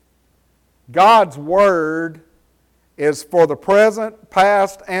God's Word is for the present,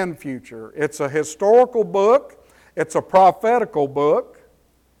 past, and future. It's a historical book. It's a prophetical book.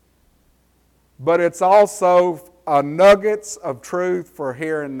 But it's also nuggets of truth for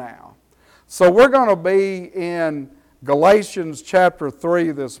here and now. So we're going to be in Galatians chapter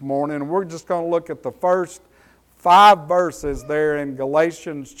 3 this morning. We're just going to look at the first 5 verses there in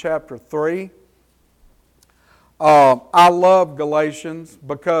Galatians chapter 3. I love Galatians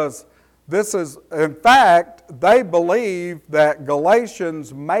because this is, in fact, they believe that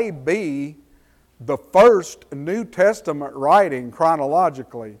Galatians may be the first New Testament writing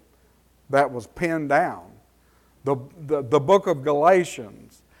chronologically that was penned down. The book of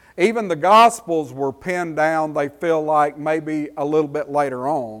Galatians. Even the Gospels were penned down, they feel like, maybe a little bit later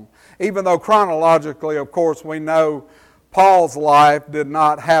on. Even though chronologically, of course, we know Paul's life did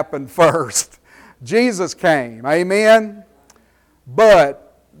not happen first. Jesus came, amen?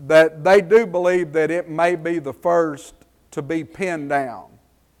 But that they do believe that it may be the first to be penned down.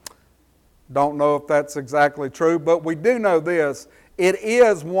 Don't know if that's exactly true, but we do know this. It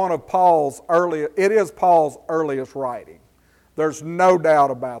is Paul's earliest writing. There's no doubt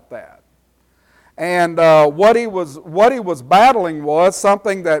about that. And what he was battling was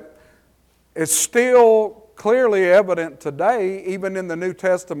something that is still clearly evident today, even in the New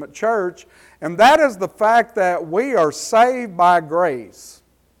Testament church, and that is the fact that we are saved by grace.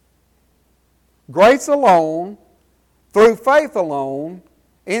 Grace alone, through faith alone,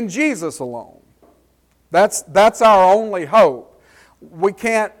 in Jesus alone. That's our only hope. We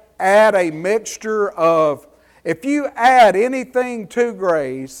can't add a mixture of, if you add anything to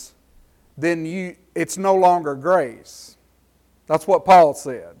grace, then it's no longer grace. That's what Paul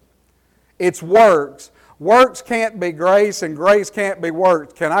said. It's works. Works can't be grace and grace can't be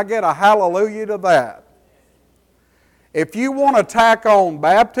works. Can I get a hallelujah to that? If you want to tack on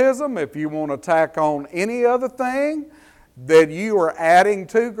baptism, if you want to tack on any other thing, then you are adding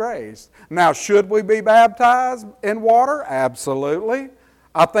to grace. Now, should we be baptized in water? Absolutely.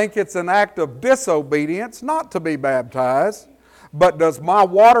 I think it's an act of disobedience not to be baptized. But does my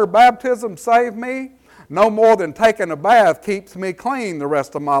water baptism save me? No more than taking a bath keeps me clean the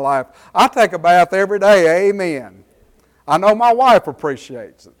rest of my life. I take a bath every day, amen. I know my wife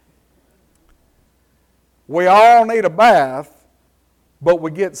appreciates it. We all need a bath, but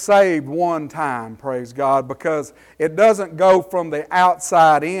we get saved one time, praise God, because it doesn't go from the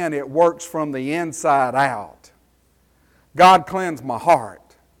outside in, it works from the inside out. God cleansed my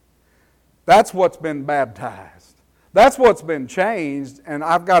heart. That's what's been baptized. That's what's been changed, and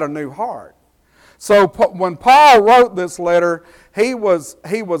I've got a new heart. So when Paul wrote this letter, he was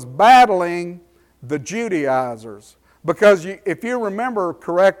battling the Judaizers. Because if you remember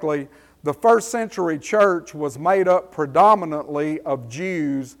correctly, the first century church was made up predominantly of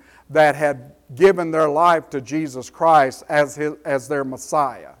Jews that had given their life to Jesus Christ as their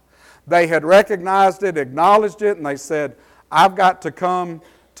Messiah. They had recognized it, acknowledged it, and they said, I've got to come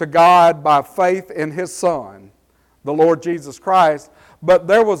to God by faith in His Son, the Lord Jesus Christ. But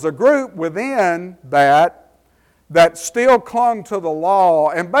there was a group within that still clung to the law.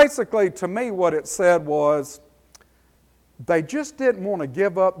 And basically, to me, what it said was they just didn't want to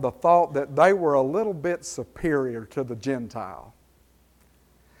give up the thought that they were a little bit superior to the Gentile.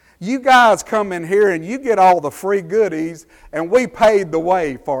 You guys come in here and you get all the free goodies, and we paid the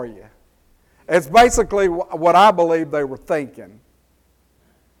way for you. It's basically what I believe they were thinking.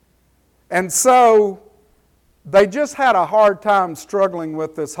 And so they just had a hard time struggling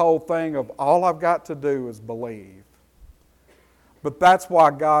with this whole thing of all I've got to do is believe. But that's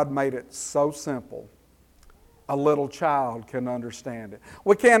why God made it so simple. A little child can understand it.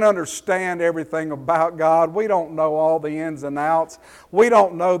 We can't understand everything about God. We don't know all the ins and outs. We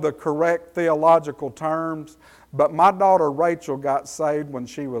don't know the correct theological terms. But my daughter Rachel got saved when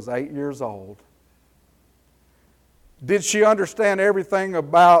she was 8 years old. Did she understand everything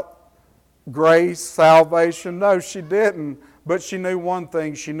about grace, salvation? No, she didn't. But she knew one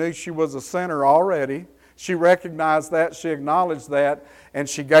thing. She knew she was a sinner already. She recognized that. She acknowledged that. And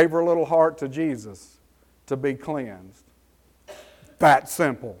she gave her little heart to Jesus to be cleansed. That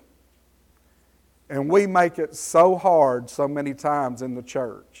simple. And we make it so hard so many times in the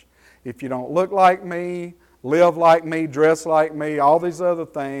church. If you don't look like me, live like me, dress like me, all these other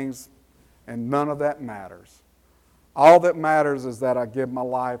things, and none of that matters. All that matters is that I give my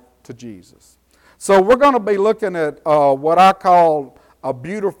life to Jesus. So we're going to be looking at what I call a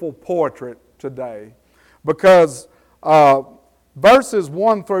beautiful portrait today, because verses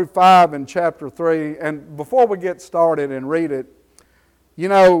 1 through 5 in chapter 3, and before we get started and read it, you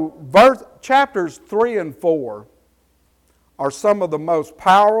know, chapters 3 and 4 are some of the most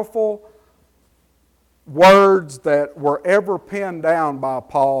powerful words that were ever penned down by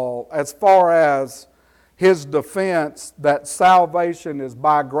Paul as far as his defense that salvation is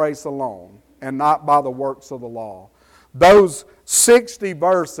by grace alone and not by the works of the law. Those 60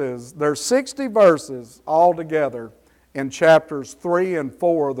 verses, there's 60 verses altogether in chapters 3 and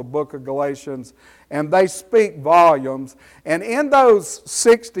 4 of the book of Galatians, and they speak volumes. And in those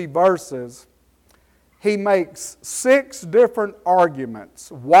 60 verses, he makes 6 different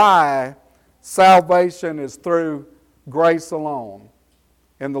arguments why salvation is through grace alone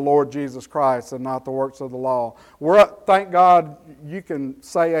in the Lord Jesus Christ and not the works of the law. Thank God you can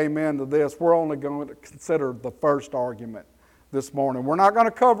say amen to this. We're only going to consider the first argument this morning. We're not going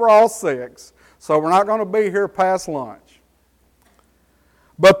to cover all 6, so we're not going to be here past lunch.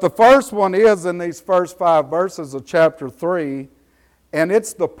 But the first one is in these first 5 verses of chapter 3, and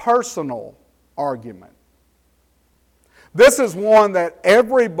it's the personal argument. This is one that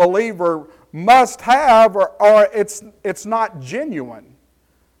every believer must have, or it's not genuine.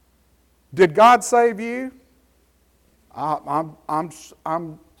 Did God save you? I'm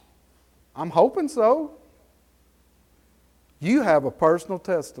hoping so. You have a personal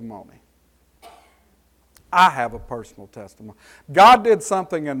testimony. I have a personal testimony. God did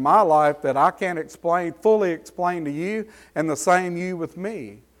something in my life that I can't fully explain to you, and the same you with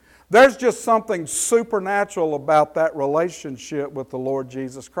me. There's just something supernatural about that relationship with the Lord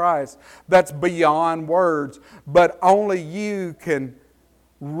Jesus Christ that's beyond words, but only you can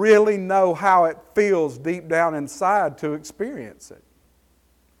really know how it feels deep down inside to experience it.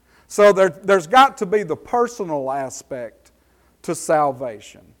 So there's got to be the personal aspect to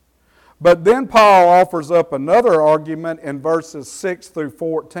salvation. But then Paul offers up another argument in verses 6 through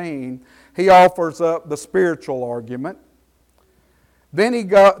 14. He offers up the spiritual argument. Then he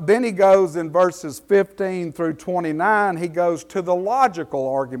goes in verses 15 through 29, he goes to the logical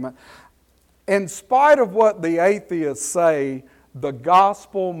argument. In spite of what the atheists say, the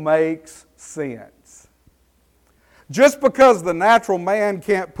gospel makes sense. Just because the natural man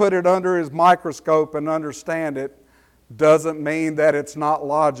can't put it under his microscope and understand it doesn't mean that it's not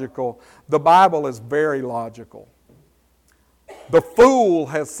logical. The Bible is very logical. The fool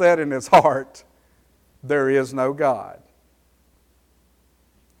has said in his heart, there is no God.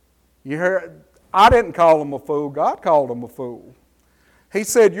 You heard? I didn't call him a fool. God called him a fool. He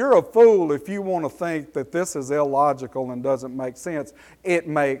said, you're a fool if you want to think that this is illogical and doesn't make sense. It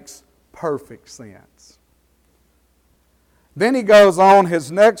makes perfect sense. Then he goes on,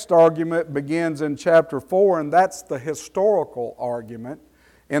 his next argument begins in chapter 4, and that's the historical argument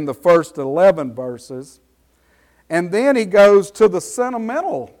in the first 11 verses. And then he goes to the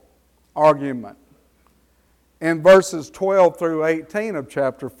sentimental argument in verses 12 through 18 of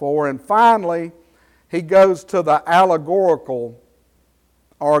chapter 4. And finally, he goes to the allegorical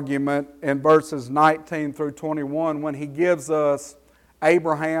argument in verses 19 through 21 when he gives us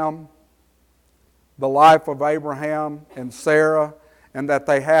Abraham, the life of Abraham and Sarah, and that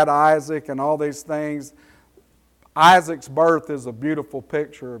they had Isaac and all these things. Isaac's birth is a beautiful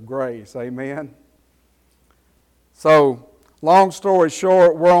picture of grace. Amen? So, long story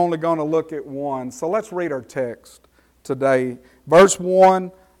short, we're only going to look at one. So let's read our text today. Verse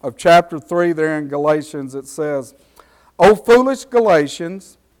 1 of chapter 3 there in Galatians, it says, O foolish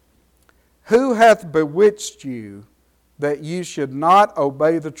Galatians, who hath bewitched you that you should not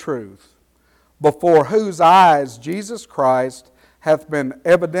obey the truth, before whose eyes Jesus Christ hath been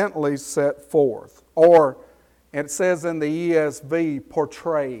evidently set forth? Or, it says in the ESV,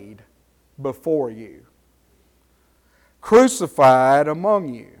 portrayed before you, crucified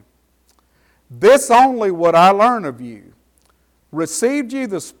among you. This only would I learn of you. Received ye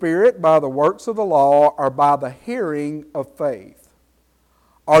the Spirit by the works of the law, or by the hearing of faith?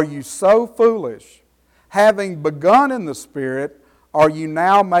 Are you so foolish? Having begun in the Spirit, are you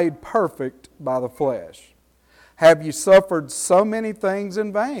now made perfect by the flesh? Have you suffered so many things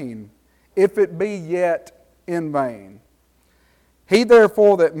in vain, if it be yet in vain? He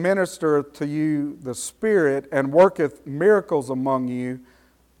therefore that ministereth to you the Spirit, and worketh miracles among you,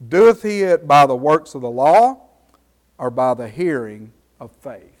 doeth he it by the works of the law, or by the hearing of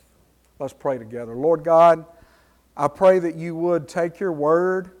faith? Let's pray together. Lord God, I pray that you would take your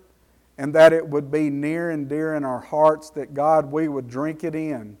word and that it would be near and dear in our hearts, that God, we would drink it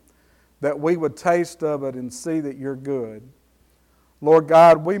in, that we would taste of it and see that you're good. Lord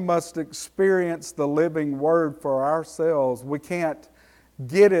God, we must experience the living word for ourselves. We can't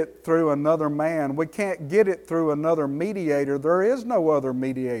get it through another man. We can't get it through another mediator. There is no other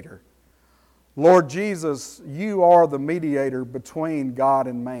mediator. Lord Jesus, you are the mediator between God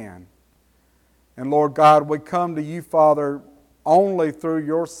and man. And Lord God, we come to you, Father, only through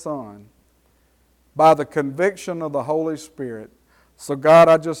your Son. by the conviction of the Holy Spirit. So God,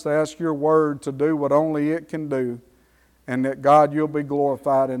 I just ask your word to do what only it can do, and that God, you'll be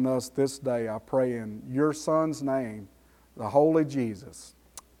glorified in us this day. I pray in your Son's name, the Holy Jesus.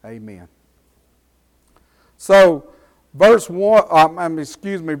 Amen. So, verse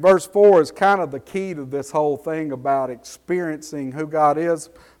 4 is kind of the key to this whole thing about experiencing who God is,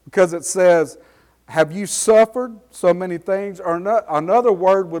 because it says, have you suffered so many things? Or another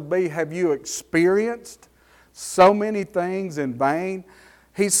word would be, have you experienced so many things in vain?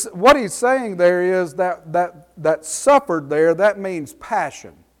 What he's saying there is that suffered there, that means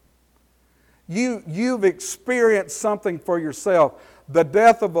passion. You've experienced something for yourself. The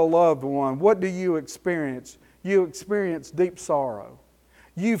death of a loved one, what do you experience? You experience deep sorrow.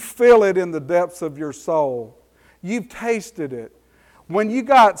 You feel it in the depths of your soul. You've tasted it. When you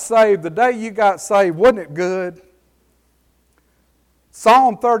got saved, the day you got saved, wasn't it good?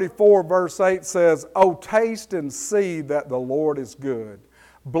 Psalm 34 verse 8 says, "Oh, taste and see that the Lord is good.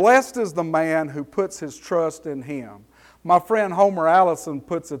 Blessed is the man who puts his trust in Him." My friend Homer Allison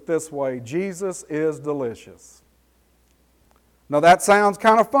puts it this way, Jesus is delicious. Now that sounds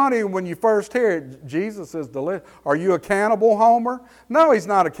kind of funny when you first hear it. Jesus is delicious. Are you a cannibal, Homer? No, he's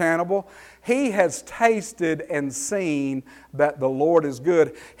not a cannibal. He has tasted and seen that the Lord is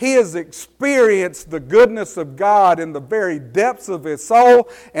good. He has experienced the goodness of God in the very depths of his soul,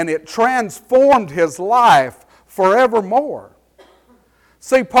 and it transformed his life forevermore.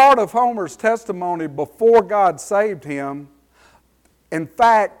 See, part of Homer's testimony before God saved him, in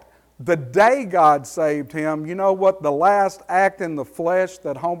fact, the day God saved him, you know what the last act in the flesh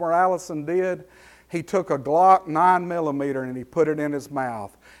that Homer Allison did? He took a Glock 9mm and he put it in his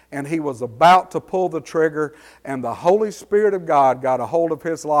mouth. And he was about to pull the trigger, and the Holy Spirit of God got a hold of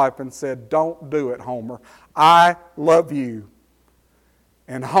his life and said, "Don't do it, Homer. I love you."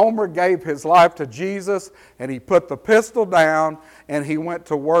 And Homer gave his life to Jesus, and he put the pistol down, and he went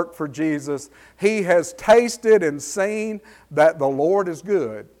to work for Jesus. He has tasted and seen that the Lord is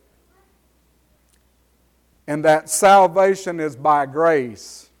good, and that salvation is by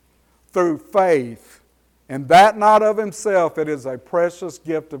grace, through faith, and that not of himself, it is a precious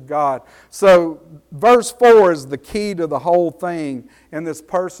gift of God. So verse 4 is the key to the whole thing in this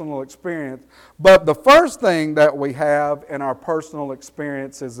personal experience. But the first thing that we have in our personal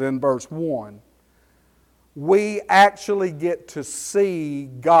experience is in verse 1. We actually get to see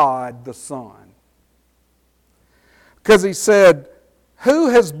God the Son. Because he said, "Who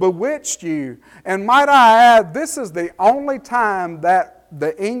has bewitched you?" And might I add, this is the only time that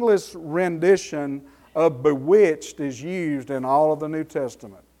the English rendition of bewitched is used in all of the New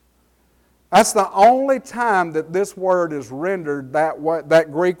Testament. That's the only time that this word is rendered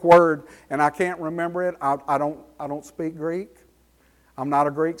that Greek word, and I can't remember it. I don't speak Greek. I'm not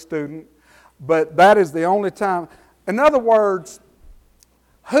a Greek student. But that is the only time. In other words,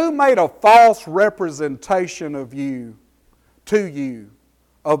 who made a false representation of you, to you,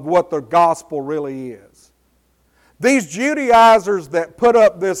 of what the gospel really is? These Judaizers that put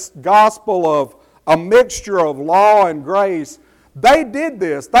up this gospel of a mixture of law and grace, they did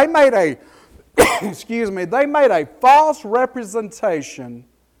this. They made a they made a false representation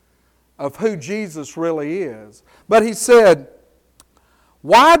of who Jesus really is. But he said,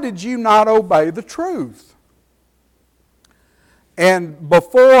 "Why did you not obey the truth? And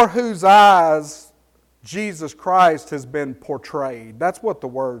before whose eyes Jesus Christ has been portrayed." That's what the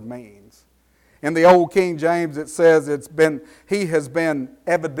word means. In the Old King James it says He has been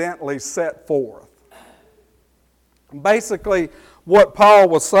evidently set forth. Basically, what Paul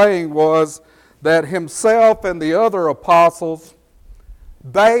was saying was that himself and the other apostles,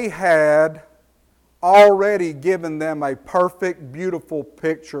 they had already given them a perfect, beautiful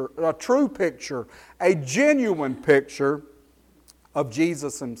picture, a true picture, a genuine picture of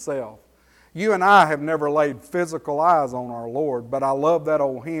Jesus himself. You and I have never laid physical eyes on our Lord, but I love that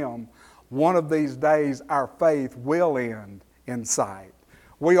old hymn, "One of these days our faith will end in sight."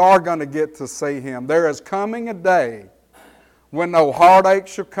 We are going to get to see Him. There is coming a day when no heartache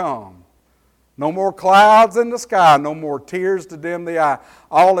shall come, no more clouds in the sky, no more tears to dim the eye.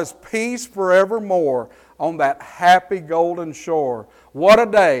 All is peace forevermore on that happy golden shore. What a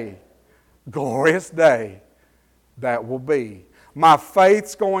day, glorious day that will be. My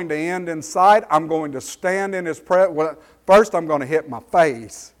faith's going to end in sight. I'm going to stand in His presence. Well, first I'm going to hit my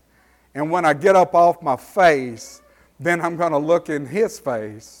face. And when I get up off my face, then I'm going to look in His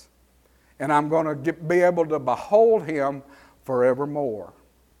face. And I'm going to be able to behold Him forevermore.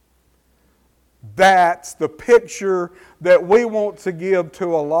 That's the picture that we want to give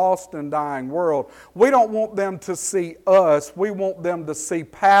to a lost and dying world. We don't want them to see us. We want them to see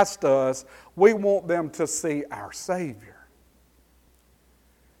past us. We want them to see our Savior.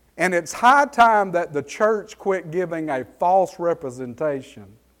 And it's high time that the church quit giving a false representation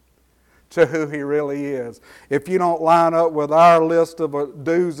to who He really is. If you don't line up with our list of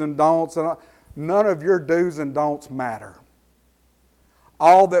do's and don'ts, none of your do's and don'ts matter.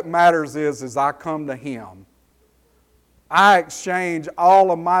 All that matters is I come to Him. I exchange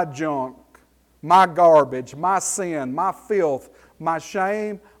all of my junk, my garbage, my sin, my filth, my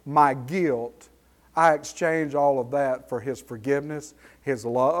shame, my guilt. I exchange all of that for His forgiveness, His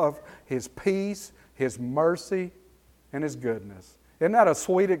love, His peace, His mercy, and His goodness. Isn't that a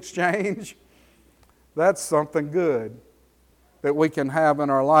sweet exchange? That's something good that we can have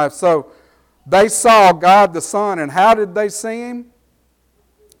in our life. So they saw God the Son, and how did they see Him?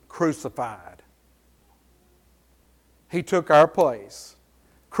 Crucified. He took our place.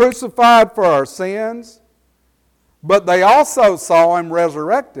 Crucified for our sins, but they also saw Him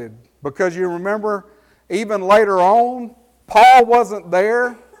resurrected. Because you remember, even later on, Paul wasn't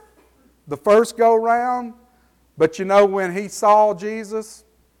there the first go-round, but you know when he saw Jesus,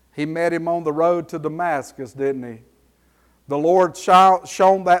 he met Him on the road to Damascus, didn't he? The Lord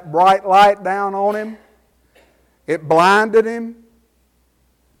shone that bright light down on him. It blinded him.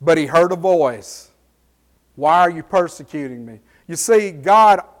 But he heard a voice. Why are you persecuting me? You see,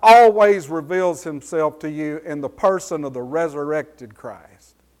 God always reveals Himself to you in the person of the resurrected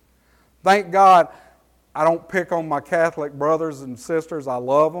Christ. Thank God I don't pick on my Catholic brothers and sisters. I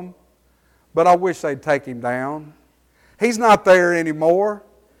love them. But I wish they'd take Him down. He's not there anymore.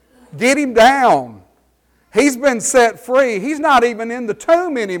 Get Him down. He's been set free. He's not even in the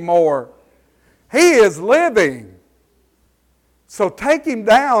tomb anymore. He is living. So take Him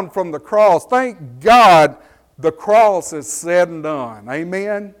down from the cross. Thank God the cross is said and done.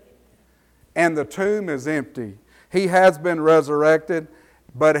 Amen? And the tomb is empty. He has been resurrected,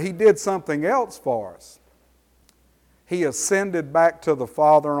 but He did something else for us. He ascended back to the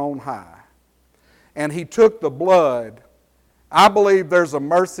Father on high. And He took the blood. I believe there's a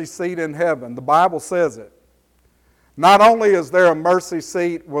mercy seat in heaven. The Bible says it. Not only is there a mercy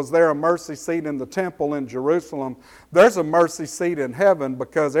seat, was there a mercy seat in the temple in Jerusalem, there's a mercy seat in heaven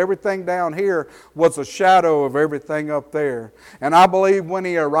because everything down here was a shadow of everything up there. And I believe when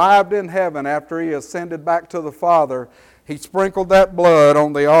He arrived in heaven after He ascended back to the Father, He sprinkled that blood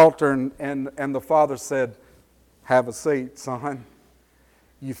on the altar and the Father said, "Have a seat, son.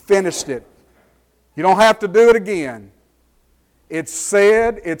 You finished it. You don't have to do it again. It's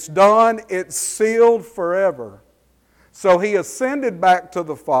said, it's done, it's sealed forever." So He ascended back to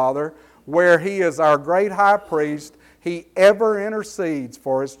the Father where He is our great high priest. He ever intercedes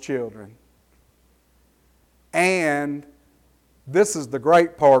for His children. And this is the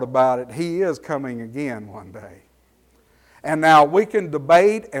great part about it. He is coming again one day. And now we can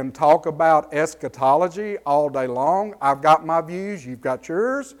debate and talk about eschatology all day long. I've got my views. You've got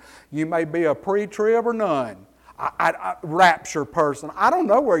yours. You may be a pre-trib or none. Rapture person. I don't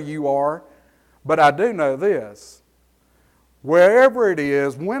know where you are, but I do know this. Wherever it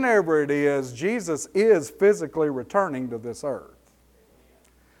is, whenever it is, Jesus is physically returning to this earth.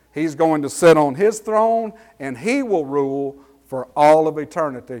 He's going to sit on His throne and He will rule for all of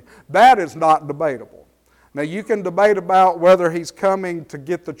eternity. That is not debatable. Now you can debate about whether He's coming to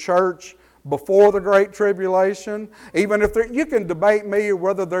get the church before the Great Tribulation. Even if you can debate me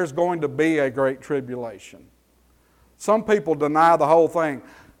whether there's going to be a Great Tribulation. Some people deny the whole thing.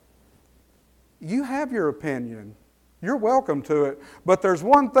 You have your opinion. You're welcome to it. But there's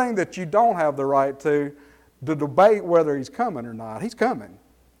one thing that you don't have the right to debate whether He's coming or not. He's coming.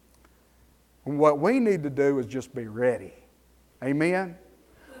 And what we need to do is just be ready. Amen?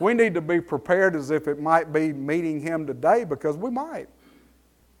 We need to be prepared as if it might be meeting Him today, because we might.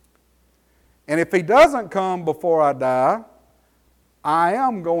 And if He doesn't come before I die, I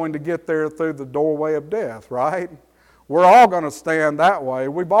am going to get there through the doorway of death, right? We're all going to stand that way.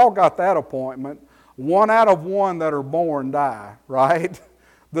 We've all got that appointment. 1 out of 1 that are born die, right?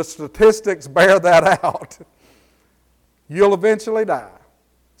 The statistics bear that out. You'll eventually die.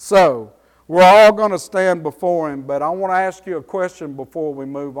 So, we're all going to stand before Him, but I want to ask you a question before we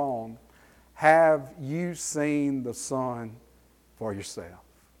move on. Have you seen the Son for yourself?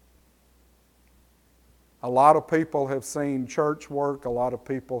 A lot of people have seen church work. A lot of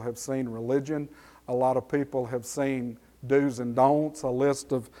people have seen religion. A lot of people have seen do's and don'ts, a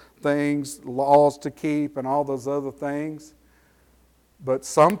list of things, laws to keep, and all those other things. But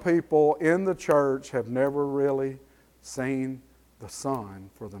some people in the church have never really seen the Son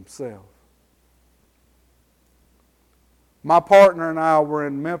for themselves. My partner and I were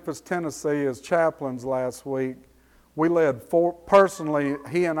in Memphis, Tennessee as chaplains last week. We led personally,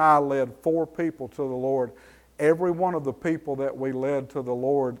 he and I led 4 people to the Lord. Every one of the people that we led to the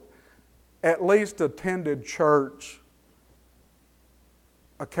Lord at least attended church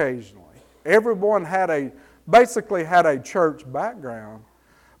occasionally. Everyone basically had a church background.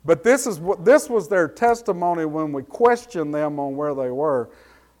 But this was their testimony when we questioned them on where they were.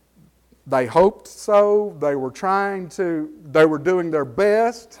 They hoped so. They were doing their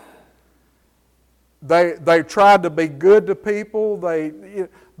best. They tried to be good to people.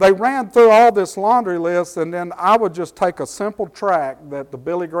 They ran through all this laundry list, and then I would just take a simple tract that the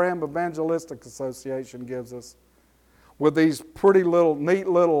Billy Graham Evangelistic Association gives us with these pretty neat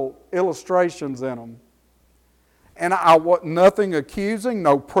little illustrations in them. And I want nothing accusing,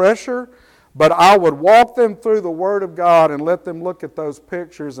 no pressure, but I would walk them through the Word of God and let them look at those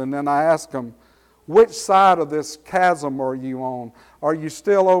pictures, and then I ask them, which side of this chasm are you on? Are you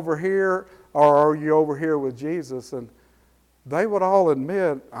still over here, or are you over here with Jesus? And they would all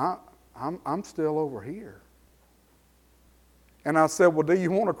admit, I'm still over here. And I said, well, do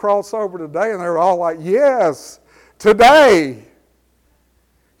you want to cross over today? And they were all like, yes, today.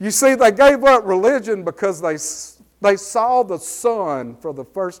 You see, they gave up religion because they saw the Son for the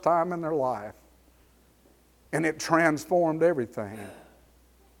first time in their life. And it transformed everything.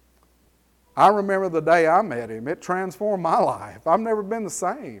 I remember the day I met Him. It transformed my life. I've never been the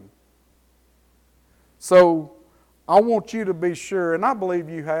same. So I want you to be sure, and I believe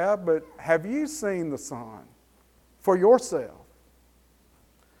you have, but have you seen the Son for yourself?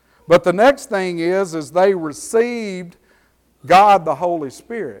 But the next thing is they received God the Holy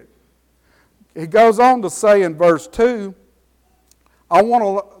Spirit. He goes on to say in verse 2, I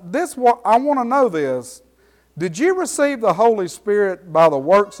want to know this. Did you receive the Holy Spirit by the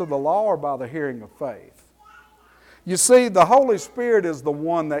works of the law or by the hearing of faith? You see, the Holy Spirit is the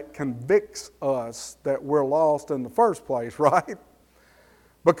one that convicts us that we're lost in the first place, right?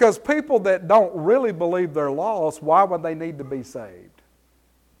 Because people that don't really believe they're lost, why would they need to be saved?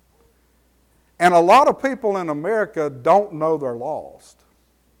 And a lot of people in America don't know they're lost.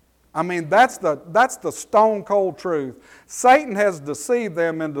 I mean, that's the stone cold truth. Satan has deceived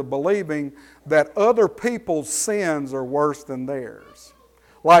them into believing that other people's sins are worse than theirs.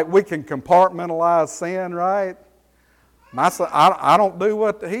 Like we can compartmentalize sin, right? My son, I don't do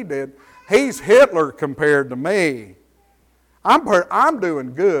what he did. He's Hitler compared to me. I'm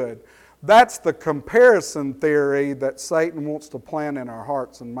doing good. That's the comparison theory that Satan wants to plant in our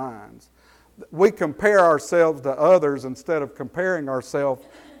hearts and minds. We compare ourselves to others instead of comparing ourselves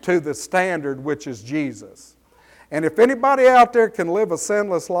to the standard, which is Jesus. And if anybody out there can live a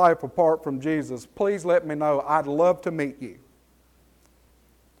sinless life apart from Jesus, please let me know. I'd love to meet you.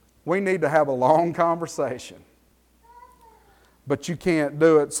 We need to have a long conversation. But you can't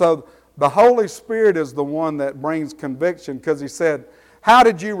do it. So the Holy Spirit is the one that brings conviction, because He said, how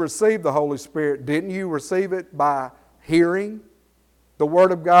did you receive the Holy Spirit? Didn't you receive it by hearing the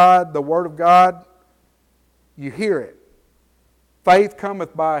Word of God? The Word of God, you hear it. Faith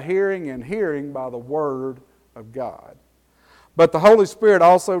cometh by hearing, and hearing by the Word of God. But the Holy Spirit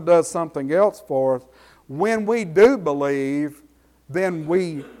also does something else for us. When we do believe, then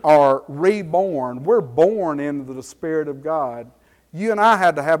we are reborn. We're born into the Spirit of God. You and I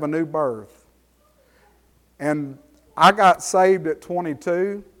had to have a new birth. And I got saved at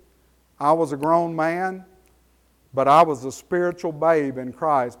 22. I was a grown man, but I was a spiritual babe in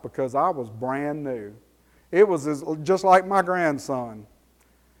Christ because I was brand new. It was just like my grandson.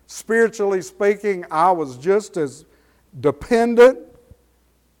 Spiritually speaking, I was just as dependent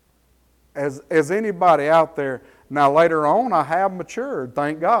as anybody out there. Now later on, I have matured,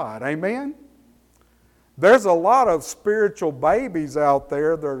 thank God. Amen? There's a lot of spiritual babies out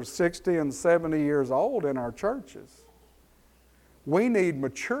there that are 60 and 70 years old in our churches. We need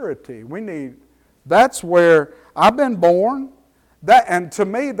maturity. That's where I've been born. And to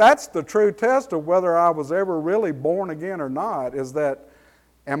me, that's the true test of whether I was ever really born again or not, is that,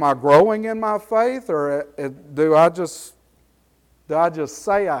 am I growing in my faith, or do I just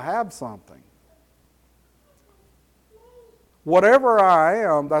say I have something? Whatever I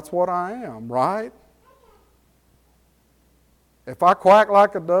am, that's what I am, right? If I quack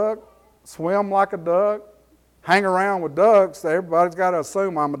like a duck, swim like a duck, hang around with ducks, everybody's got to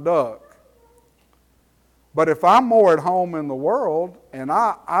assume I'm a duck. But if I'm more at home in the world and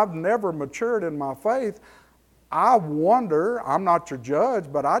I've never matured in my faith, I wonder, I'm not your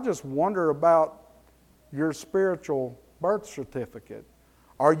judge, but I just wonder about your spiritual birth certificate.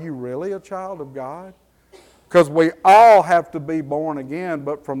 Are you really a child of God? Because we all have to be born again,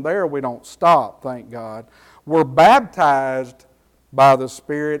 but from there we don't stop, thank God. We're baptized by the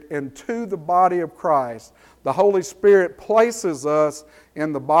Spirit into the body of Christ. The Holy Spirit places us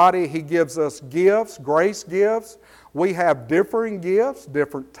in the body. He gives us gifts, grace gifts. We have differing gifts,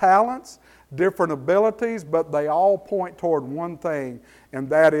 different talents, different abilities, but they all point toward one thing, and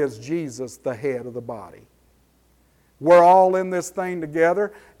that is Jesus, the head of the body. We're all in this thing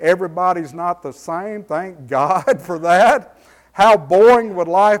together. Everybody's not the same. Thank God for that. How boring would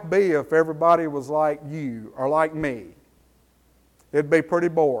life be if everybody was like you or like me? It'd be pretty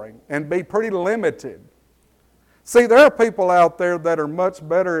boring and be pretty limited. See, there are people out there that are much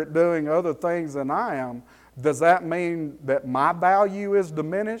better at doing other things than I am. Does that mean that my value is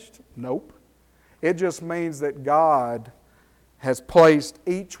diminished? Nope. It just means that God has placed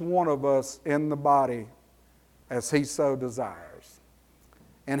each one of us in the body as He so desires.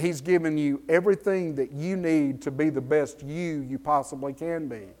 And He's given you everything that you need to be the best you possibly can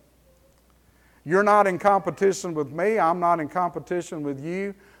be. You're not in competition with me. I'm not in competition with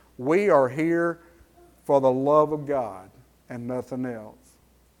you. We are here for the love of God and nothing else.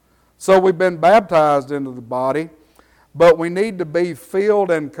 So we've been baptized into the body, but we need to be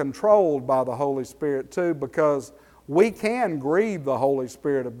filled and controlled by the Holy Spirit too, because we can grieve the Holy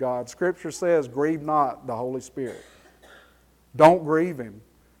Spirit of God. Scripture says, grieve not the Holy Spirit. Don't grieve Him.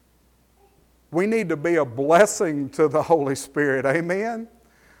 We need to be a blessing to the Holy Spirit. Amen?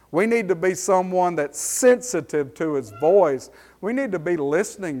 We need to be someone that's sensitive to His voice. We need to be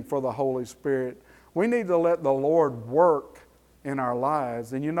listening for the Holy Spirit. We need to let the Lord work in our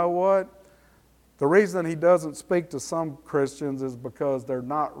lives. And you know what? The reason He doesn't speak to some Christians is because they're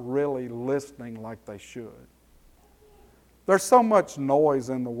not really listening like they should. There's so much noise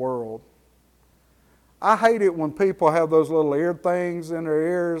in the world. I hate it when people have those little ear things in their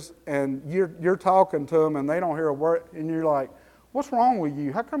ears and you're talking to them and they don't hear a word, and you're like, what's wrong with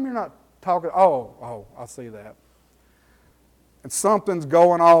you? How come you're not talking? Oh, I see that. And something's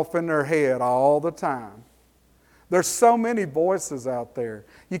going off in their head all the time. There's so many voices out there.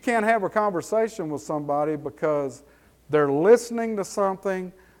 You can't have a conversation with somebody because they're listening to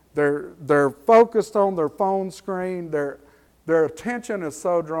something, they're focused on their phone screen, their attention is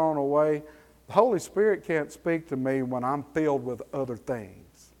so drawn away. The Holy Spirit can't speak to me when I'm filled with other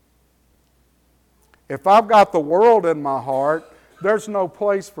things. If I've got the world in my heart, there's no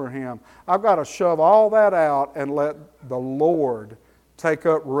place for Him. I've got to shove all that out and let the Lord take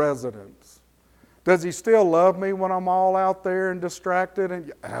up residence. Does He still love me when I'm all out there and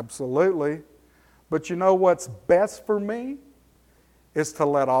distracted? Absolutely. But you know what's best for me? Is to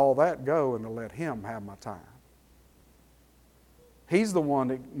let all that go and to let Him have my time. He's the one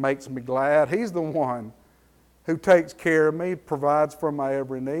that makes me glad. He's the one who takes care of me, provides for my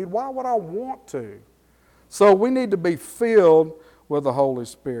every need. Why would I want to? So we need to be filled with the Holy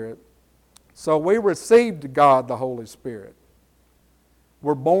Spirit. So we received God, the Holy Spirit.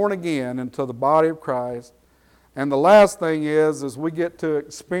 We're born again into the body of Christ. And the last thing is we get to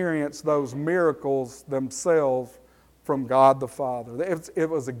experience those miracles themselves from God the Father. It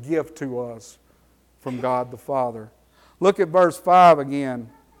was a gift to us from God the Father. Look at verse 5 again.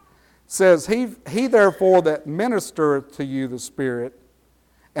 It says, He therefore that ministereth to you the Spirit,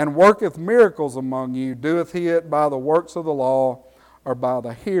 and worketh miracles among you, doeth He it by the works of the law, or by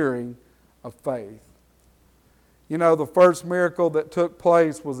the hearing of faith. You know, the first miracle that took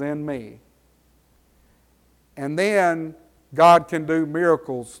place was in me. And then God can do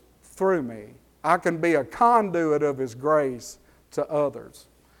miracles through me. I can be a conduit of His grace to others.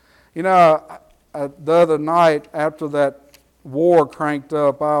 You know, the other night after that war cranked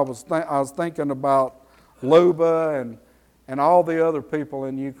up, I was thinking about Luba and all the other people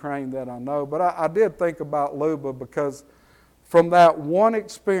in Ukraine that I know. But I did think about Luba because from that one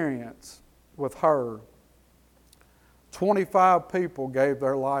experience with her, 25 people gave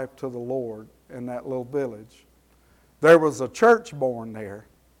their life to the Lord in that little village. There was a church born there.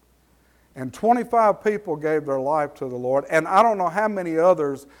 And 25 people gave their life to the Lord. And I don't know how many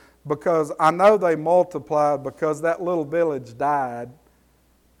others, because I know they multiplied because that little village died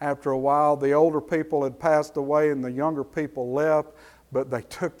after a while. The older people had passed away and the younger people left, but they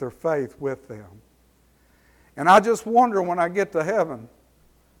took their faith with them. And I just wonder when I get to heaven,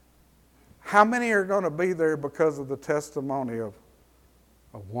 how many are going to be there because of the testimony of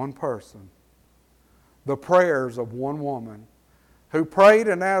one person? The prayers of one woman who prayed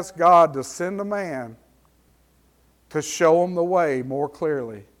and asked God to send a man to show them the way more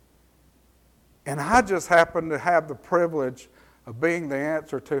clearly. And I just happened to have the privilege of being the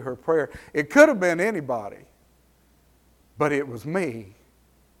answer to her prayer. It could have been anybody, but it was me.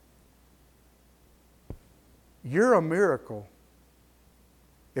 You're a miracle.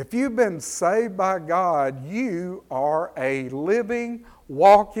 If you've been saved by God, you are a living,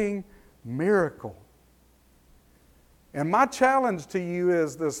 walking miracle. And my challenge to you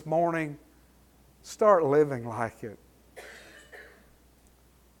is this morning, start living like it.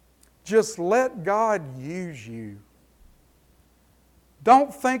 Just let God use you.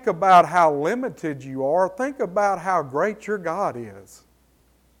 Don't think about how limited you are. Think about how great your God is.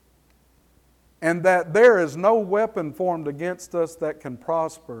 And that there is no weapon formed against us that can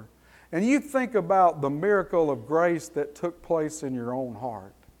prosper. And you think about the miracle of grace that took place in your own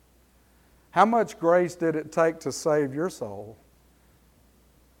heart. How much grace did it take to save your soul?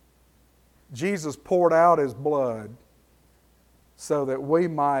 Jesus poured out His blood so that we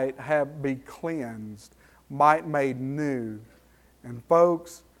might be cleansed, might made new. And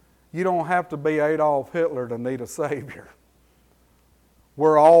folks, you don't have to be Adolf Hitler to need a Savior.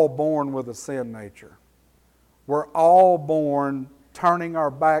 We're all born with a sin nature. We're all born turning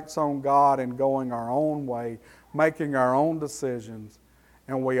our backs on God and going our own way, making our own decisions.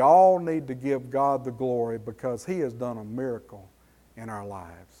 And we all need to give God the glory because He has done a miracle in our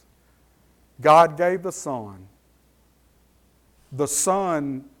lives. God gave the Son. The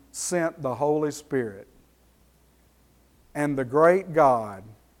Son sent the Holy Spirit. And the great God,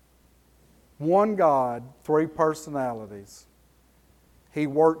 one God, three personalities, He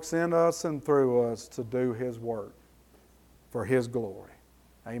works in us and through us to do His work for His glory.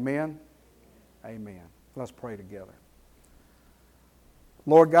 Amen? Amen. Let's pray together.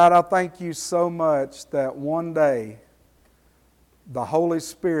 Lord God, I thank You so much that one day the Holy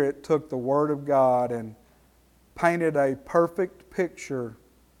Spirit took the Word of God and painted a perfect picture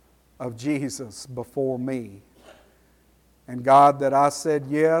of Jesus before me. And God, that I said,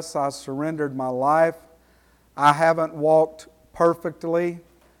 yes, I surrendered my life. I haven't walked perfectly.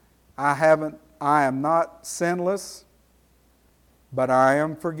 I am not sinless, but I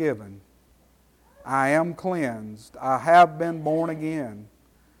am forgiven. I am cleansed. I have been born again.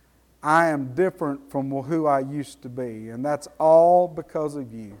 I am different from who I used to be, and that's all because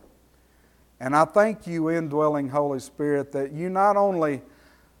of You. And I thank You, indwelling Holy Spirit, that You not only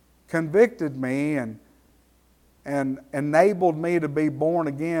convicted me and enabled me to be born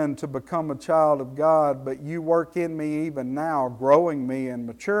again to become a child of God, but You work in me even now, growing me and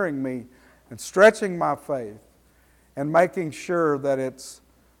maturing me and stretching my faith and making sure that it's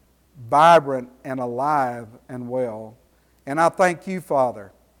vibrant and alive and well. And I thank You,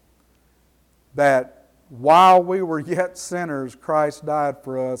 Father, that while we were yet sinners, Christ died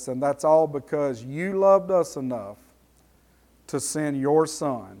for us, and that's all because You loved us enough to send Your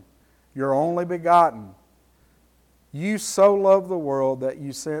Son, Your only begotten. You so loved the world that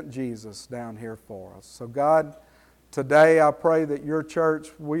You sent Jesus down here for us. So God, today I pray that Your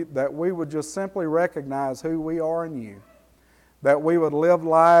church, that we would just simply recognize who we are in You, that we would live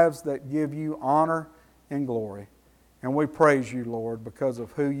lives that give You honor and glory. And we praise You, Lord, because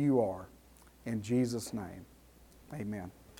of who You are. In Jesus' name, amen.